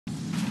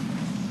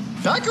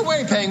Back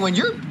away, Penguin.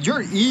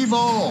 You're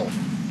evil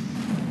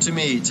to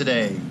me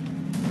today.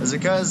 Is it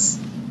because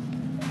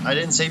I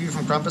didn't save you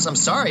from Krampus? I'm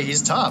sorry.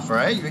 He's tough,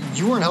 right?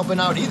 You weren't helping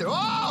out either.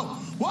 Whoa!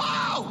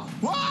 Whoa!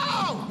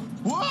 Whoa!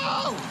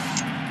 Whoa!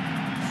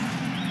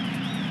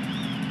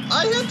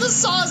 I hit the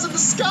saws in the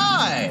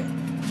sky.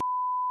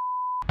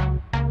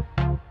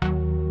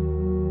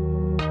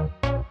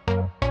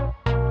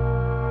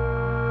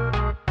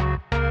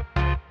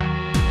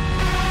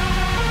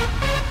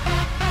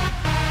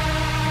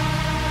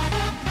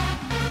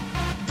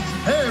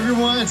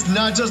 It's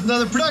not just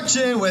another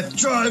production with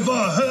Drive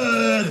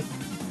Ahead.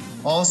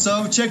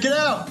 Also, check it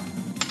out.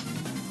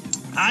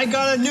 I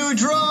got a new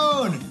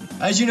drone.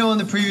 As you know, in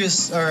the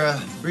previous or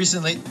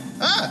recently,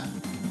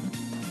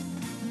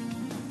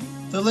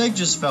 the leg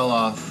just fell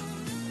off.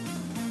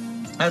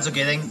 That's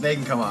okay. They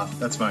can come off.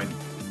 That's fine.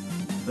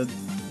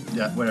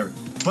 Yeah, whatever.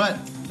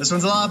 But this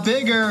one's a lot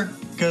bigger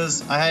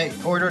because I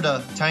ordered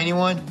a tiny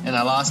one and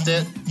I lost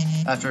it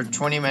after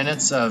 20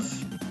 minutes of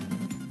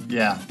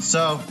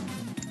So.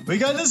 We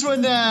got this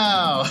one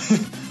now!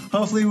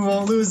 Hopefully we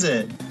won't lose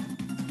it.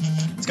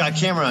 It's got a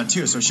camera on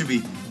too, so it should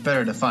be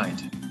better to find.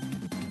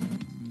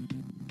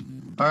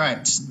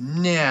 Alright,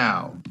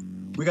 now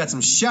we got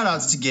some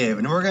shoutouts to give,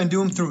 and we're going to do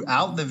them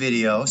throughout the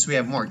video so we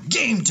have more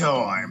game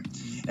time.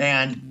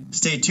 And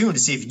stay tuned to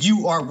see if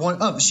you are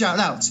one of the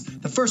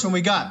shoutouts. The first one we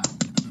got.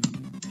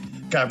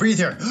 Gotta breathe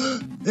here.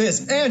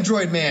 This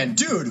Android Man.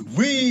 Dude,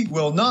 we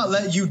will not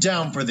let you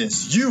down for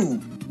this.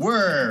 You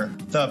were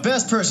the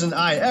best person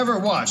I ever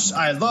watched.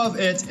 I love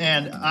it,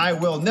 and I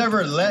will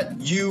never let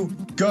you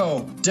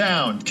go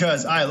down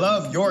because I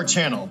love your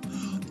channel.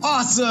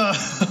 Awesome.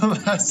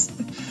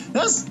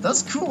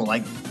 that's cool.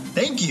 Like,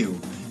 thank you.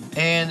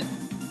 And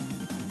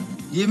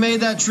you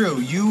made that true.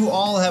 You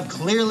all have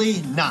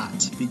clearly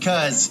not,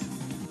 because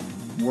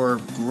we're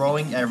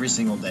growing every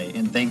single day,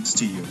 and thanks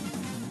to you.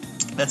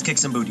 Let's kick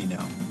some booty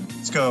now.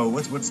 Let's go.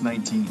 What's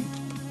 19?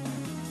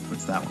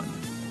 What's that one?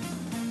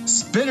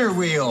 Spinner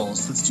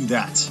wheels. Let's do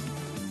that.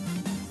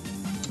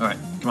 All right,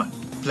 come on,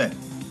 play.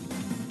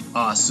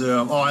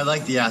 Awesome. Oh, I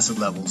like the acid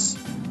levels.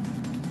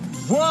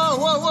 Whoa,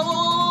 whoa, whoa, whoa,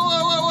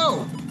 whoa,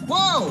 whoa,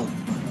 whoa, whoa!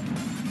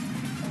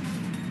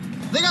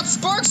 They got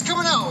sparks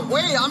coming out.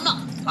 Wait,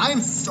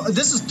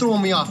 this is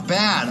throwing me off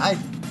bad.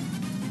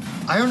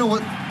 I don't know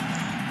what.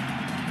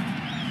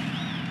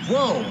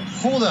 Whoa,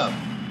 hold up.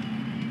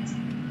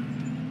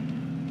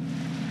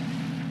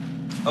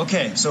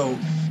 Okay, so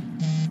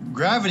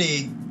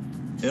gravity,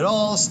 it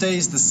all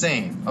stays the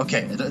same.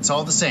 Okay, it's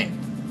all the same.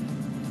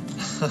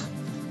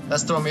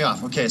 That's throwing me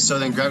off. Okay, so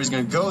then gravity's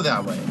gonna go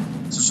that way.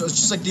 So it's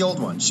just like the old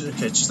one.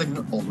 Okay, it's just like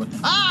the old one.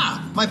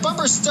 Ah! My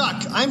bumper's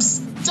stuck! I'm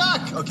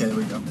stuck! Okay, there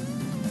we go.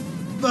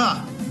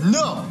 Ah!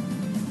 No!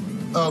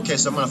 Okay,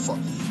 so I'm gonna fall.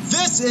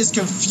 This is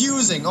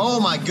confusing. Oh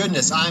my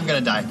goodness, I'm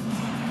gonna die.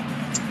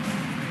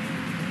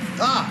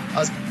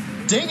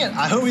 Dang it,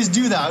 I always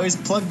do that. I always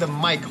plug the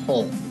mic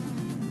hole.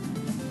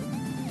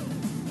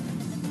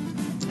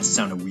 That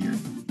sounded weird.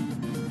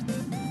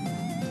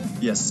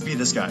 Yes, speed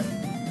this guy.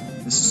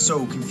 This is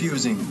so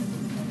confusing.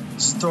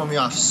 This is throwing me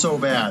off so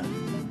bad.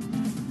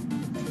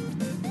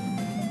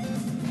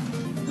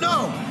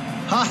 No!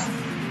 Huh?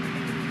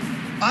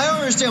 I don't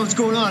understand what's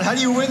going on. How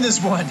do you win this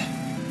one?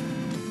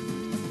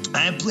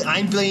 I'm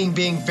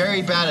being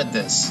very bad at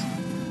this.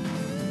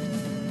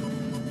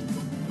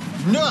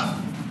 No!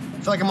 I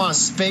feel like I'm on a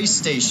space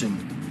station.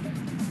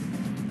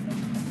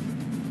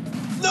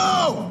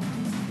 No!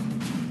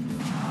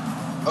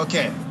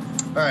 Okay.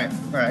 Alright,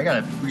 I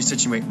gotta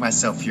resituate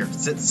myself here.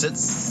 Sit.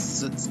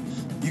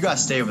 You gotta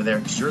stay over there,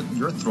 because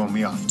you're throwing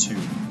me off too.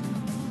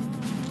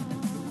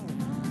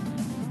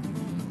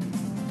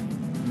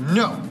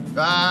 No!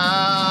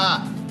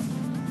 Ah!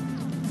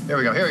 Here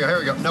we go.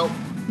 Nope.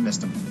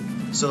 Missed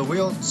him. So the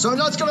wheel. So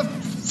now it's gonna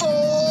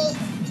fall!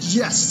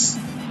 Yes!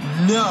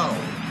 No!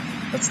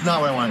 That's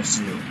not what I wanted to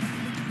do.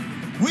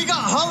 We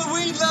got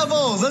Holloween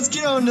levels! Let's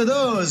get on to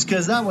those,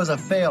 because that was a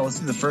fail. Let's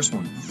do the first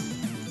one.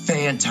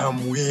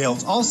 Phantom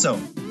wheels. Also,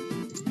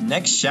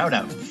 next shout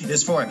out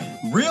is for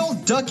Real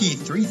Ducky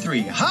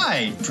 33.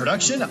 Hi,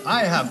 production.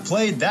 I have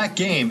played that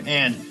game,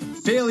 and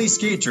Faily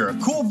Skater, a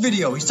cool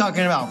video. He's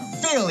talking about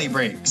Faily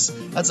Breaks.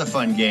 That's a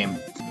fun game.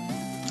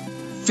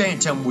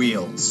 Phantom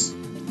wheels.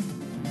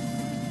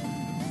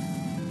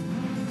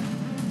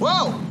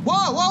 Whoa!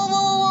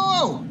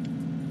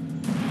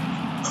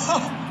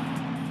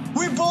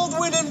 We both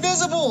went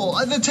invisible.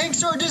 The tanks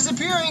started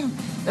disappearing,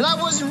 and I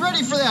wasn't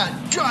ready for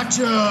that.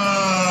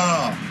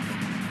 Gotcha!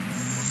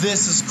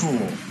 This is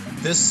cool.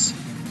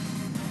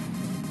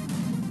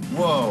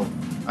 Whoa.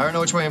 I don't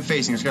know which way I'm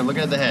facing. I'm just gonna look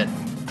at the head.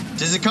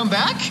 Does it come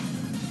back?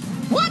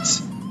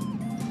 What?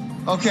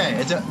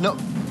 Okay, no.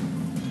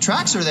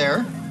 Tracks are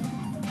there.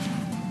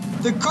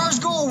 The cars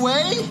go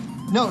away?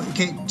 No,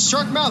 okay.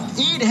 Shark mouth,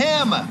 eat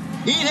him!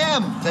 Eat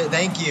him!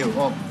 Thank you.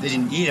 Well, they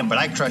didn't eat him, but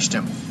I crushed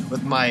him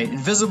with my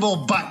invisible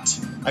butt.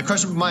 I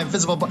crushed him with my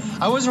invisible butt.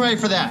 I wasn't ready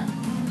for that.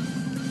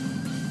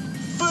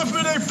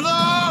 Flippity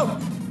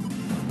flop!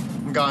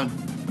 I'm gone.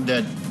 I'm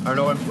dead. I don't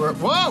know where.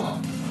 Whoa!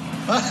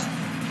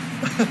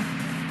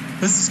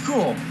 This is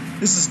cool.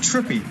 This is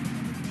trippy.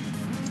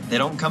 They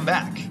don't come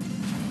back.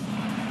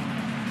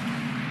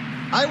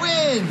 I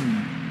win!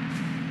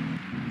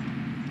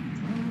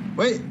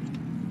 Wait.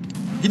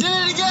 He did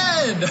it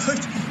again!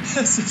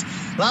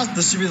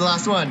 This should be the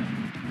last one.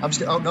 I'm just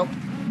gonna, oh, nope.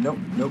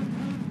 Nope.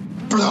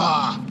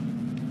 Blah!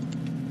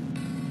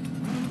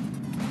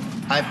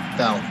 I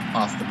fell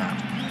off the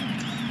map.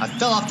 I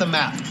fell off the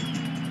map.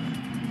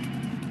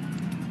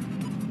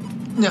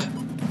 Yeah.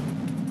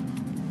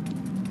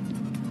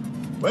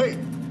 Wait.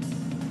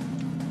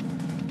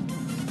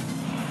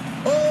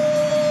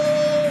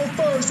 Oh,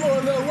 first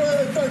one to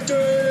win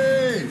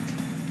victory!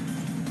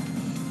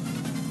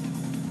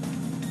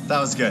 That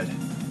was good.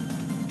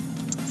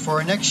 For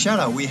our next shout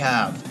out, we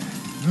have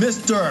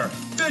Mr.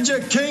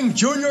 Fidget King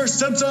Jr.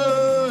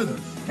 Simpson!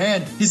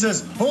 And he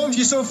says, Holmes,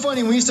 you're so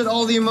funny when you said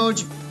all the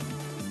emoji.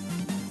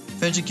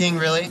 Fidget King,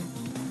 really?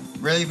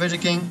 Really,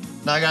 Fidget King?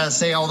 Now I gotta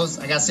say all those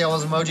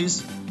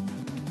emojis?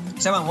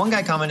 So one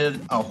guy commented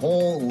a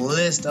whole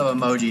list of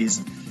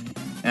emojis,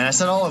 and I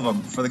said all of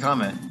them for the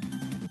comment,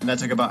 and that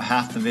took about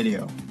half the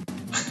video.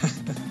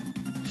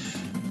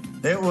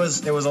 It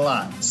was a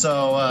lot.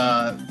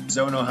 So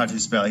don't know how to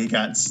spell. He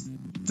got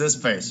this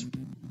face,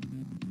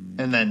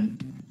 and then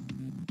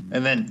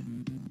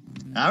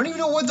I don't even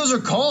know what those are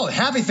called.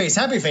 Happy face,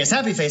 crying happy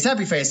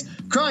face,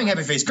 crying,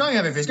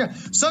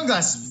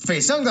 sunglass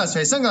face,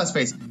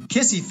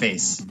 kissy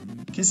face,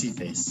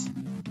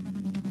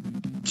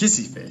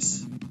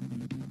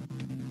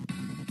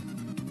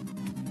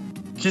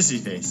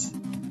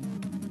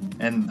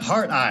 and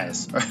heart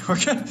eyes.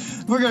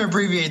 We're gonna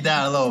abbreviate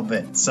that a little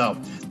bit. So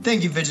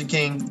thank you, Fidget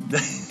King.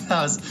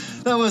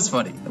 that was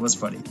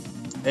funny.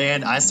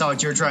 And I saw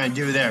what you were trying to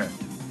do there.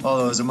 All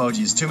those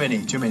emojis. Too many.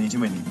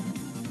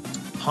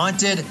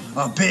 Haunted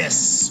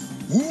Abyss.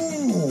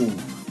 Ooh,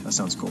 that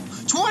sounds cool.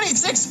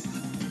 26.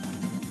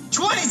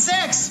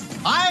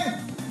 I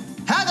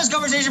had this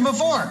conversation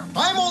before.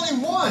 I'm only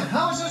one.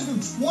 How am I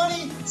supposed to do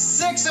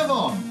 26 of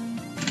them?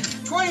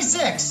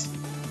 26.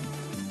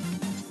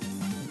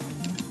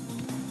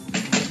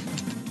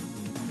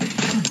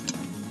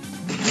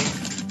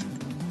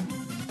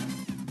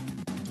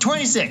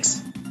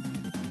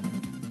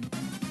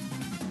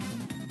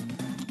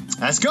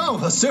 Let's go.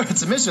 Let's do it.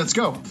 It's a mission. Let's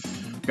go.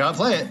 Gotta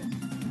play it.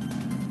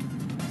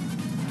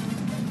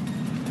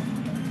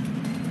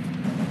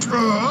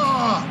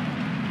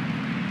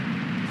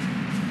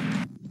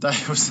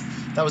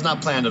 That was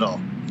not planned at all.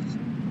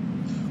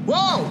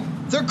 Whoa!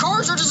 Their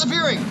cars are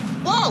disappearing.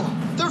 Whoa!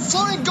 They're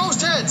floating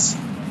ghost heads.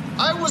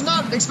 I was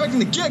not expecting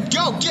to get.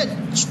 No!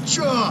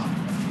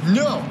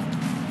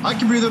 I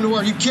can breathe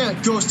underwater. You can't,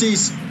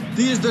 ghosties.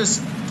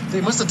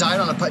 They must have died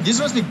on a. These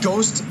must be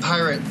ghost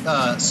pirate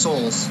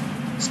souls,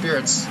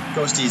 spirits,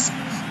 ghosties.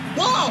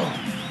 Whoa!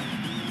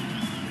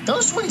 That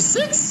was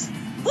 26.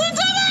 We did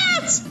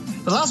it!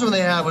 The last one they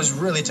had was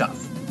really tough.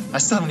 I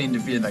still haven't even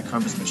defeated that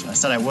Krampus mission. I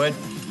said I would.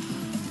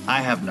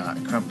 I have not.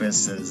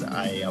 Krampus is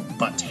a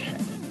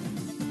butthead.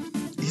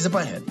 He's a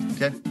butthead,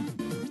 okay?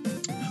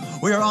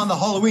 We are on the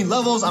Holloween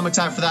levels. I'm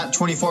excited for that.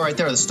 24 right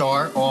there, the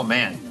star. Oh,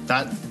 man.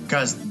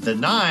 Because the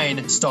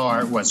 9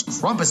 star was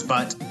Krampus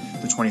butt.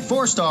 The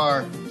 24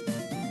 star,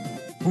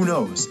 who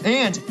knows?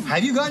 And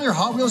have you gotten your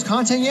Hot Wheels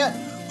content yet?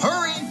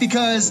 Hurry,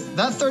 because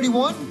that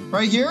 31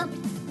 right here,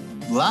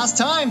 last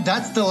time,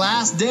 that's the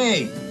last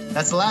day.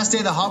 That's the last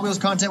day the Hot Wheels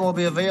content will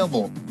be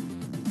available.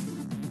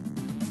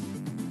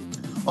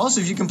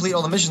 Also, if you complete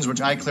all the missions, which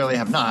I clearly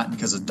have not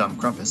because of dumb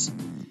Krampus,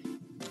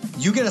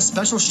 you get a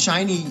special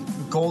shiny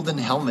golden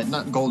helmet.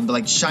 Not golden, but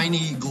like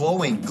shiny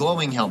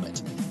glowing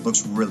helmet.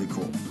 Looks really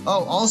cool.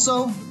 Oh,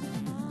 also,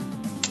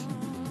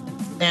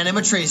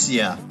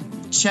 Animatracia.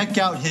 Check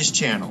out his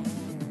channel.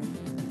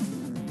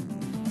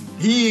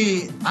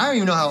 I don't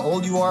even know how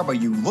old you are,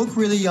 but you look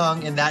really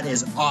young, and that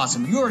is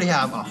awesome. You already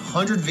have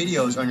 100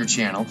 videos on your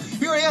channel.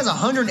 He already has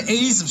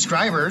 180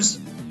 subscribers.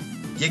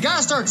 You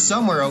gotta start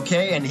somewhere,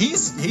 okay? And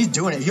he's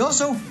doing it. He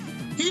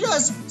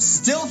does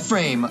still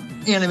frame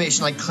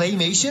animation, like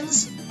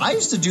claymations. I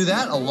used to do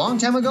that a long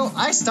time ago.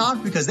 I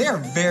stopped because they are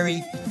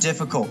very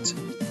difficult.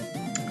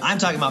 I'm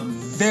talking about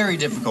very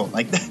difficult.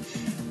 Like,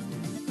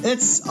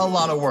 it's a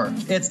lot of work.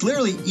 It's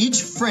literally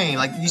each frame.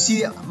 Like, you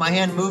see my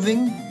hand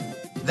moving?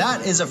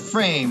 That is a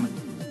frame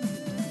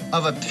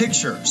of a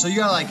picture. So you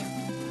gotta, like,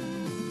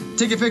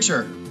 take a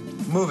picture,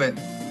 move it.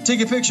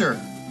 Take a picture,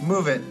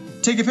 move it.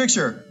 Take a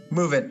picture,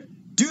 move it.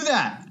 Do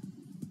that.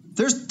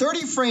 There's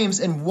 30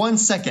 frames in 1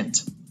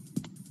 second.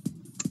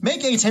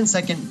 Make a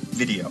 10-second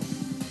video.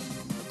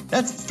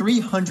 That's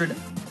 300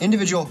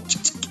 individual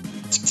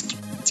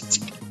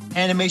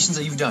animations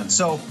that you've done.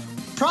 So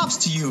props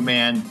to you,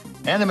 man.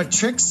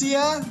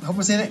 Animatrixia? I hope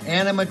I'm saying that.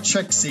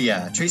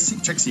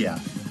 Animatrixia.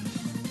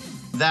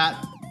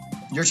 That,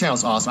 your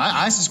channel's awesome.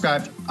 I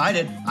subscribed.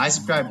 I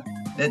subscribed.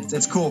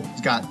 It's cool.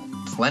 It's got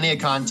plenty of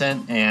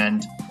content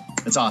and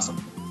it's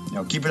awesome. You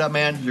know, keep it up,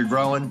 man. You're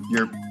growing.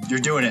 You're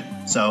doing it.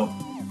 So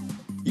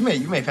you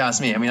may pass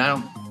me. I mean,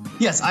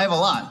 yes, I have a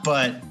lot,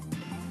 but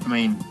I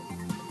mean,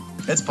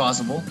 it's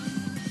possible.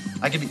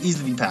 I could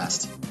easily be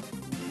passed.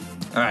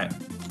 All right.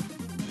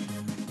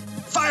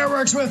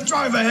 Fireworks with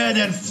drive ahead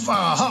and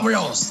Hot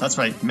Wheels. That's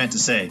what I meant to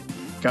say.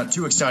 Got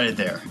too excited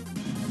there.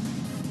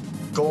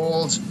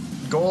 Gold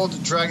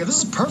dragon.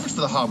 This is perfect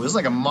for the Hot Wheels. This is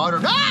like a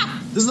modern.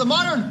 This is a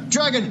modern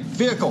dragon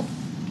vehicle.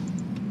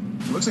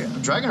 It looks like a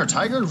dragon or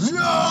tiger.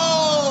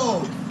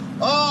 No!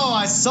 Oh,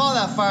 I saw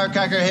that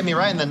firecracker hit me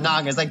right in the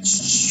noggin. It's like,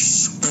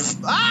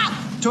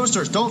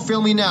 toasters, don't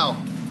fail me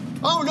now.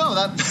 Oh no,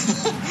 that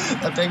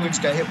that penguin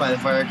just got hit by the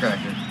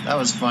firecracker. That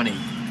was funny.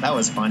 That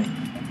was funny.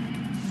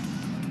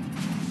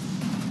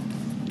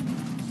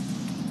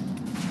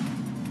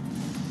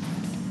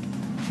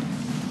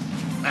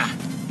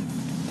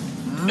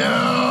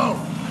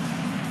 No!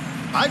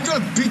 I'm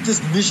gonna beat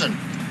this mission.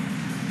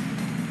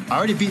 I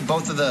already beat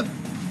both of the...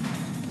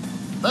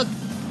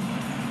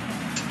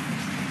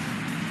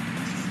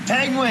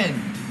 Penguin!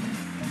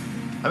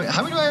 I mean,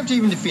 how many do I have to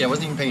even defeat? I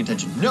wasn't even paying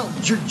attention. No,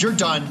 you're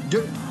done.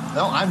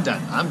 No, I'm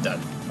done. I'm done.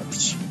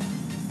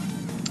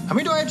 How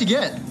many do I have to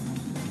get?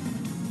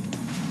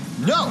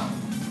 No!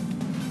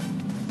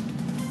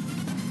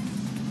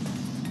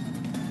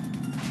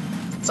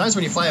 It's nice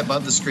when you fly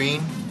above the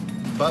screen.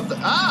 Above the...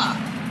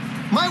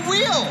 My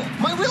wheel!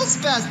 My wheel's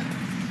fast!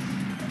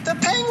 The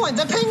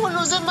penguin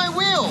was in my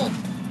wheel!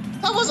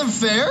 That wasn't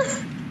fair!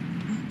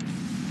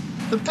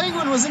 The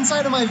penguin was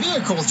inside of my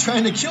vehicle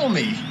trying to kill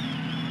me.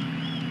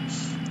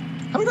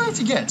 How many do I have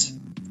to get?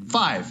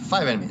 5.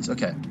 5 enemies,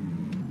 okay.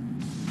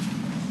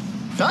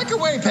 Back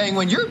away,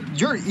 penguin!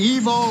 You're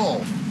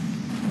evil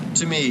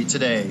to me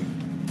today.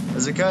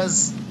 Is it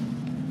because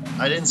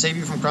I didn't save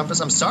you from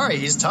Krampus? I'm sorry,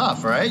 he's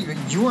tough, right?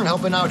 You weren't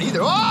helping out either.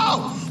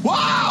 Oh!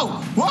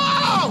 Whoa!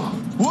 Whoa!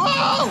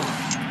 Whoa!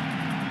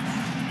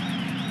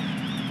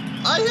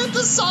 I hit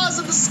the saws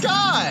in the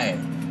sky!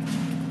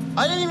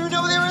 I didn't even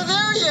know they were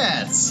there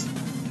yet!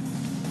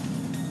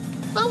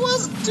 That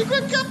was...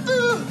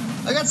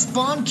 I got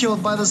spawn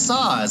killed by the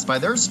saws, by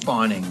their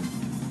spawning.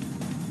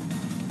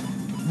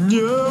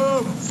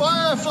 No!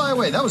 Fly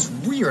away! That was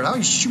weird. How did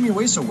you shoot me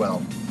away so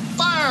well?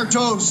 Fire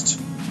toast!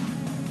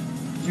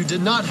 You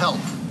did not help.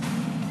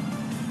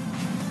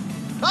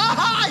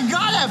 Aha! I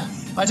got him!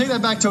 I take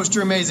that back, Toast.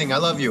 You're amazing. I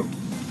love you.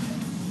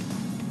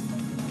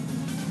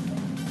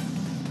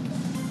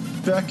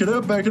 Back it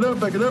up, back it up,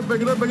 back it up,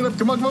 back it up, back it up.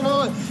 Come on, come on, come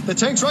on. The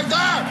tank's right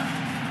there!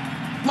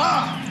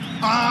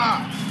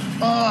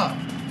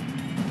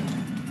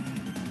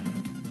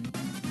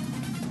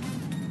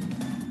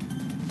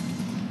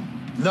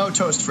 No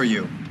toast for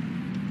you.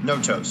 No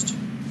toast.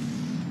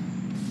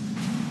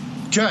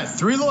 Okay,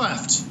 3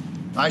 left.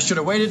 I should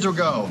have waited to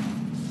go.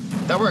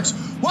 That works.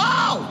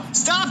 Wow!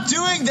 Stop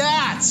doing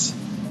that!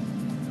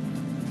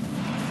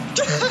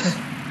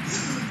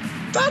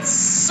 That's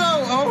so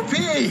OP!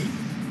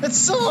 It's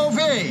so OP!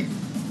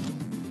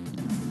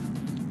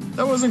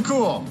 That wasn't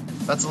cool.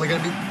 That's only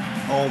gonna be...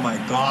 Oh my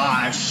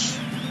gosh.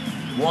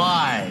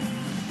 Why?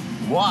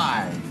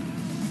 Why?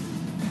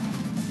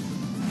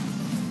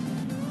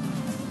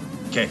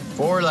 Okay,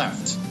 4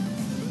 left.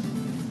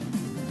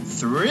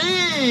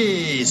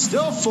 3!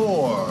 Still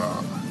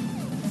 4.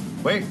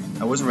 Wait,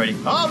 I wasn't ready.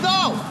 Oh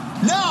no!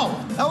 No!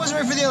 I wasn't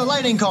ready for the other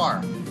lightning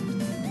car.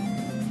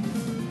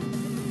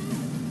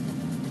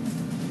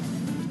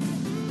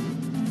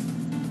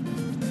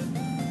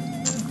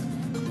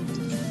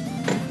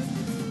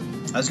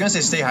 I was gonna say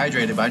stay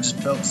hydrated, but I just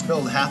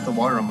spilled half the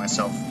water on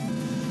myself.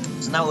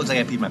 So now it looks like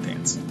I peed my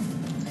pants.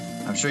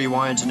 I'm sure you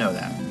wanted to know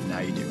that. Now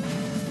you do.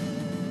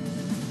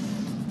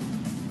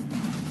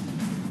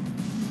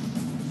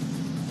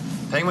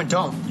 Penguin,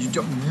 don't. You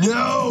don't.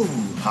 No!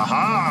 Ha ha!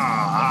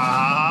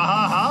 Ha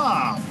ha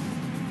ha!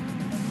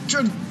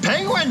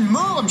 Penguin,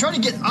 move! I'm trying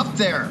to get up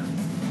there.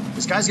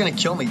 This guy's gonna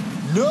kill me.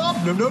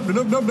 Nope, nope, nope,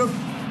 nope, nope, nope.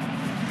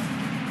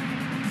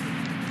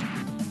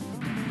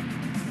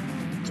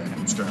 Okay,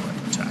 I'm just gonna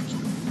attack you.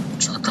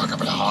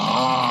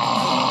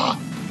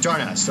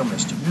 Darn it, I still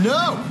missed you.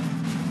 No!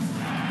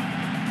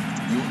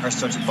 You are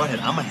such a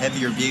butthead. I'm a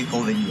heavier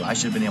vehicle than you. I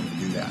should have been able to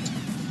do that.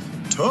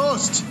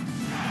 Toast!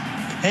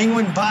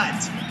 Penguin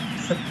butt!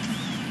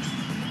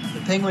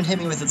 The penguin hit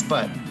me with its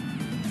butt.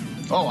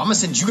 Oh, I'm gonna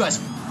send you guys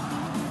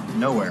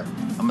nowhere.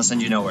 I'm gonna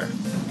send you nowhere.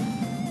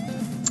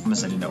 I'm gonna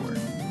send you nowhere.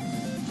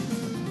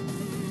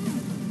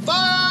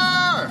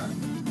 Fire!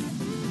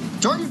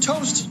 Darn you,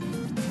 Toast!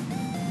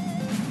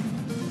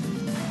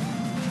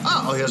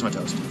 Oh, here's my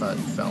Toast. But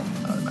it fell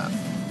out of the map.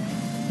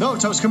 No,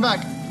 Toast, come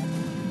back.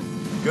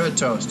 Good,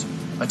 Toast.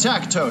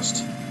 Attack,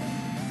 Toast.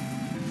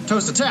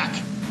 Toast, attack.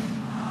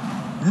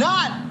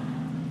 Not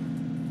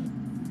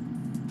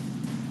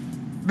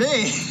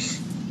me.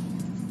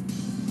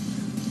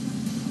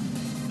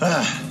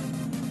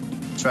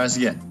 Try this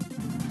again.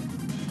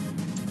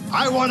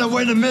 I want to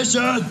win a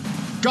mission.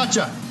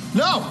 Gotcha.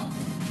 No.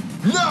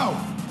 No.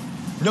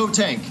 No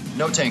tank.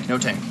 No tank. No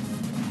tank.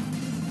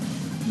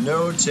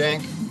 No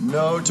tank.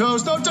 No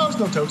toast. No toast.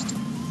 No toast.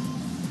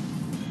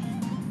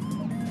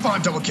 Come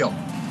on, double kill.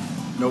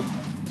 Nope.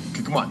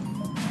 Okay, come on.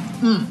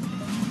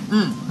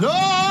 No.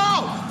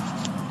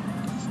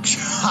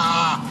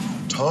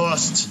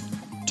 Toast.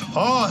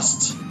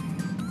 Toast.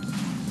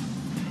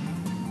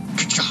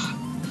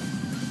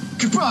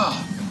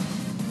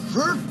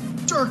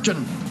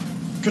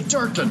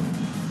 Katurkin.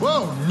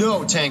 Whoa,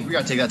 no, tank. We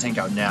gotta take that tank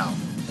out now.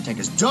 The tank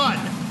is done.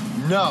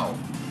 No.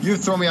 You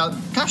throw me out.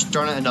 Gosh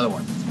darn it, another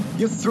one.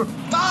 You threw.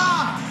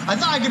 Ah! I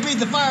thought I could beat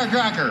the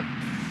firecracker.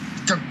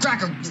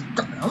 Cracker.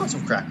 I want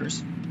some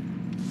crackers.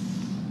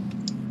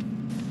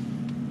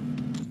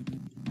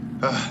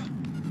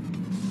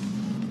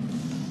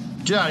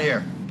 Get out of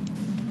here.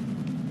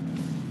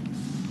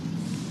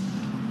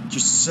 You're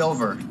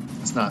silver.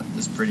 It's not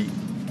this pretty.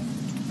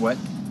 What?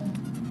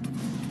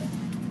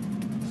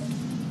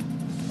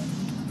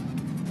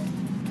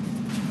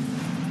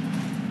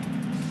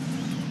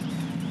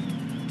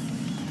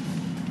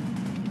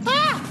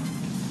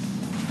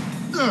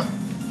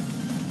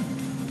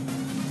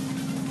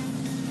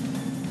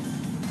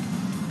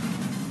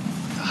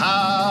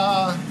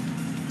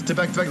 Step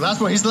back, step back.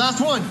 Last one. He's the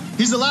last one.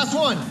 He's the last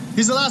one.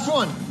 He's the last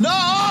one.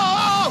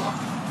 No!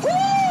 Woo!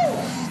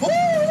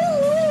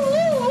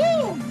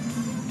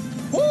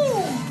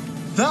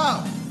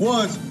 That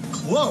was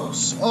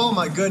close. Oh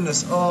my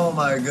goodness. Oh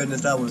my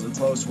goodness. That was a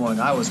close one.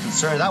 I was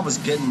concerned. That was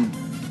getting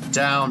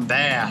down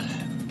bad.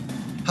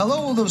 How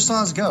low will those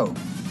saws go?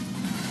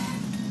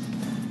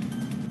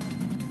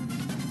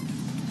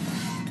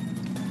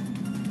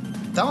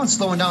 That one's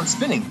slowing down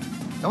spinning.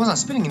 That one's not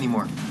spinning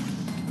anymore.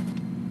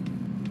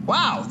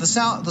 Wow, the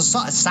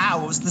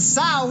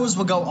sows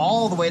will go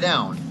all the way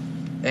down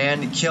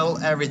and kill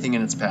everything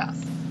in its path.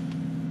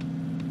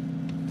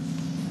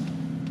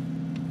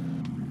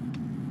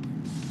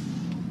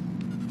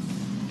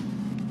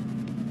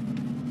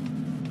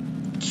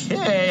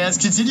 Okay, let's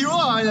continue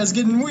on. That's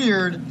getting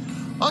weird.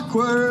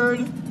 Awkward.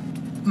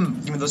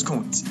 Give me those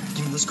coins.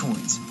 Give me those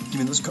coins. Give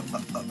me those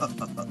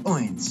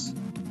coins.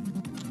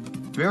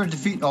 Do we ever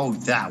defeat? Oh,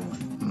 that one.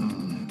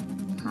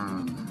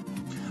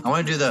 I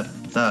want to do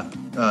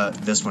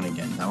this one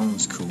again. That one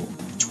was cool.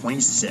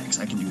 26.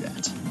 I can do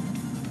that.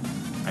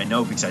 I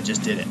know because I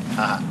just did it.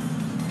 Haha.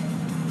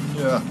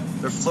 Yeah,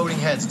 they're floating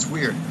heads. It's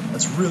weird.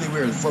 That's really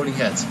weird. The floating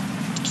heads.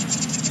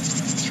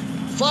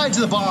 Fly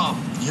to the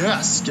bomb.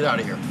 Yes. Get out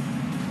of here.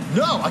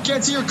 No, I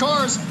can't see your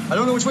cars. I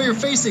don't know which way you're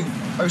facing.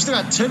 We still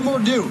got 10 more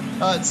to do.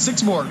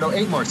 6 more. No,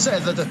 8 more.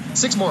 6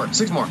 more.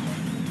 6 more.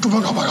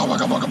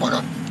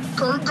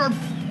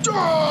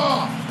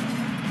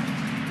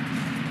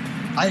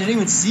 I didn't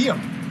even see him.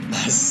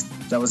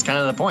 That was kind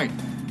of the point.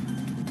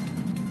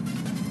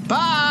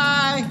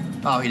 Bye!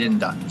 Oh, he didn't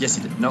die. Yes,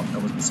 he did. Nope, that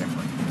wasn't the same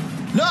point.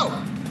 No!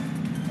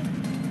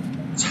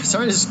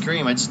 Sorry to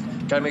scream. I just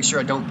gotta make sure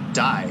I don't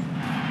die.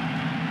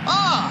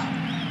 Ah!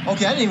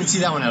 Okay, I didn't even see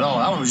that one at all.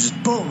 That one was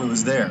just boom, it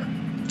was there.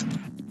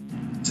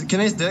 So do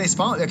they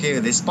spawn? Okay,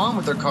 they spawn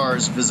with their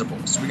cars visible.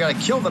 So we gotta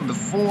kill them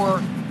before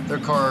their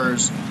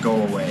cars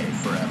go away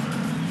forever.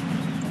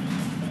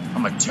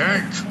 I'm a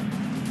tank.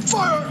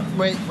 Fire!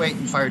 Wait,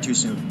 you fired too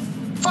soon.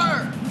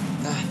 Fire!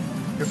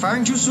 You're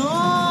firing too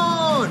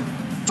soon!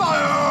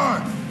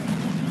 Fire!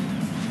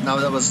 No,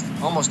 that was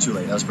almost too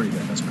late. That was pretty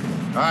good.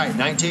 Alright,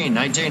 19,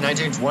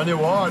 21. We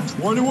got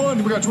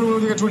 21, we got 22,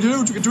 we got 23,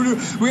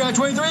 we got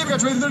 23, we got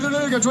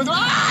 23.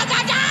 Ah,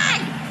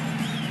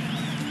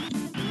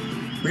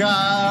 we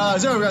got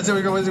 0, we got 0,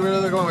 we got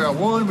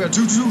 1, we got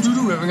 2, we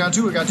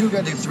got 2, we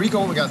got 3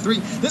 going, we got 3.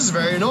 This is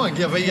very annoying.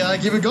 Yeah, but you gotta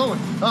keep it going.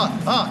 I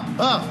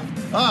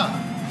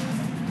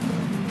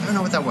don't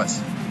know what that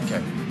was.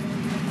 Okay.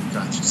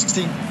 Gosh,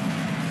 16.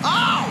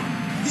 Oh!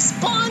 He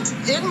spawned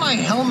in my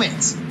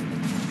helmet.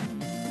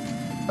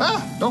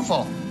 Ah, don't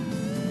fall.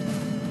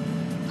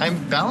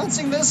 I'm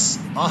balancing this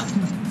on...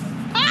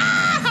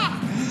 Ah!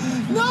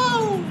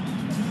 No!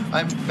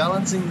 I'm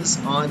balancing this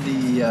on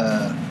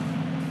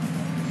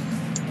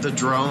the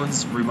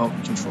drone's remote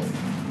control.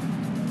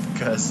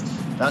 Because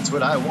that's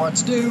what I want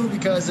to do,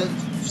 because it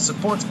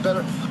supports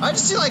better. I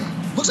just see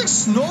looks like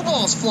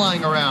snowballs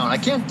flying around.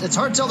 It's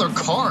hard to tell they're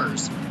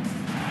cars.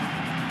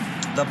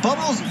 The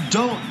bubbles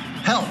don't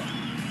help,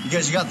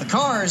 because you got the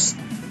cars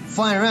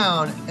flying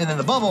around, and then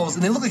the bubbles,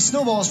 and they look like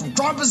snowballs from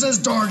Krampus's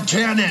darn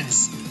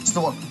cannons.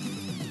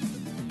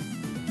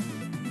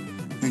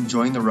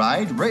 Enjoying the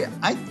ride? Right,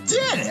 I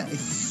did it.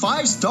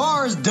 5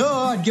 stars,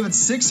 duh. I'd give it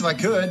 6 if I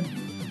could,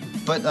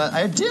 but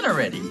I did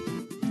already.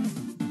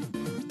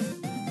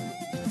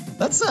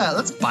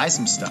 Let's buy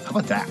some stuff. How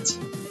about that?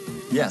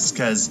 Yes,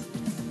 because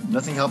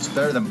nothing helps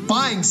better than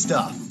buying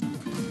stuff.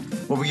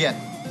 What we get?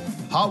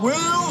 Hot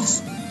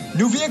Wheels!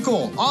 New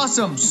vehicle!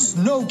 Awesome!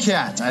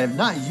 Snowcat! I have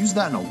not used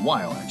that in a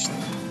while, actually.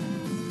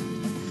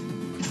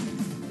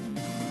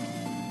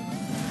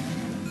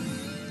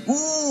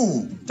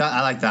 Ooh!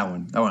 I like that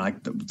one. That one, I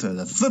like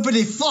the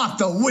flippity-flop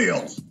the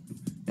wheel!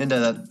 Into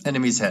the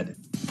enemy's head.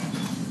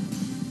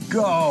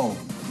 Go!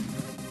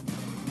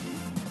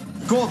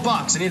 Gold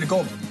box! I need a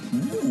gold...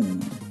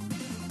 Ooh!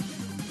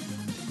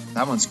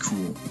 That one's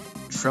cool.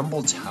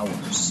 Tremble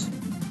Towers.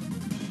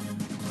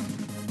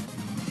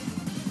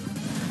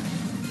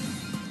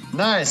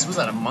 Nice. Was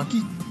that a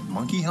monkey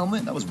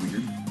helmet? That was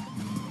weird.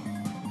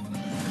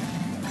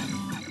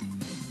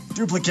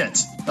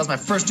 Duplicate. That was my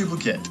first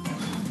duplicate.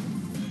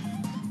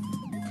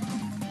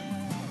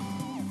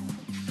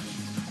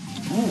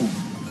 Ooh.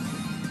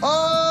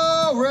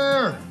 Oh,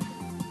 rare.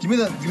 Give me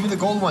the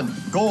gold one.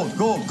 Gold.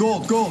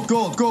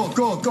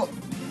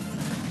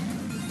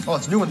 Oh,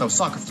 it's a new one though.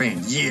 Soccer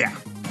fan. Yeah.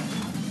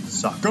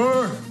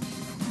 Soccer.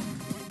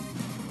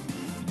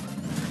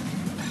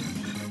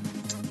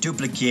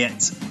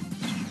 Duplicate.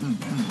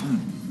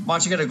 Why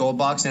don't you get a gold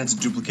box and it's a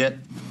duplicate?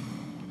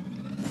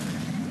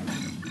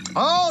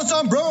 Oh,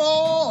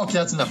 sombrero! Okay,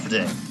 that's enough for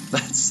today.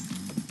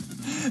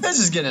 This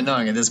is getting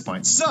annoying at this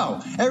point. So,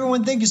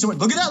 everyone, thank you so much.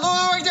 Look at that, look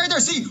right there.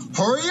 See,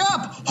 hurry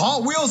up!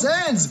 Hot Wheels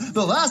ends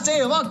the last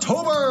day of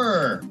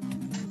October.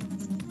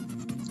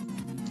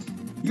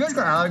 You guys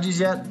got allergies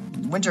yet?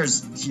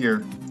 Winter's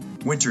here.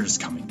 Winter's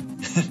coming.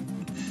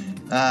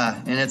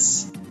 And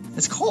it's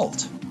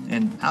cold,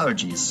 and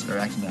allergies are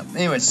acting up.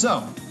 Anyway,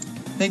 so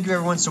thank you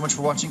everyone so much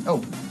for watching.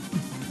 Oh.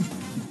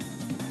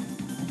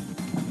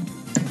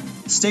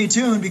 Stay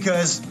tuned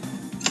because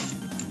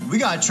we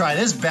gotta try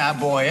this bad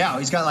boy out.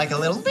 He's got like a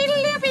little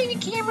baby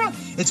camera.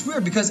 It's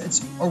weird because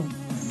it's a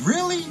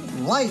really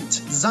light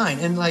design,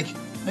 and like, I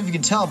don't know if you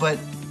can tell, but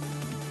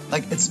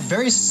like it's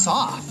very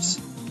soft.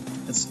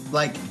 It's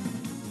like,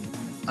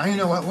 I don't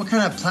know what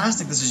kind of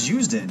plastic this is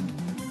used in.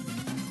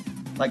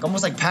 Like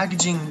almost like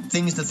packaging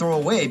things to throw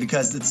away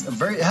because it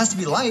has to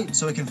be light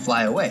so it can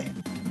fly away.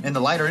 And the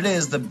lighter it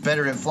is, the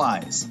better it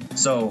flies.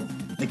 So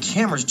the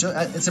camera's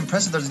it's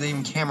impressive there's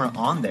even camera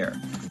on there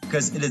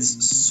because it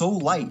is so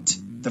light.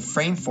 The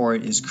frame for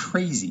it is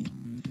crazy.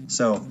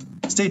 So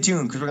stay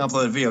tuned because we're gonna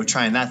upload a video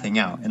trying that thing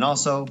out. And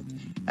also,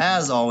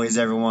 as always,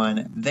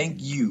 everyone,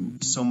 thank you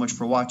so much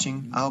for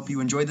watching. I hope you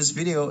enjoyed this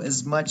video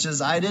as much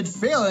as I did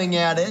failing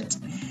at it.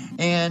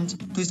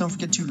 And please don't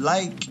forget to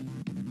like,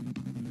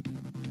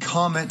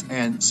 comment,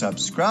 and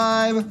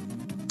subscribe.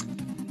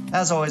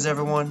 As always,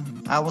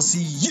 everyone, I will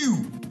see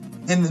you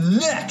in the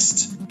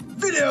next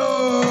video.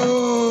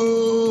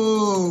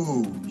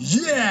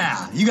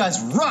 Yeah, you guys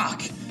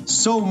rock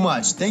so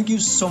much. Thank you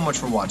so much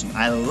for watching.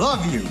 I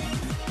love you. Some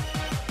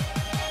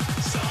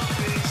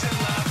things in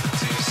life are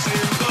too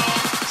simple.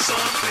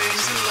 Some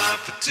things in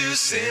life are too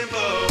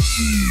simple.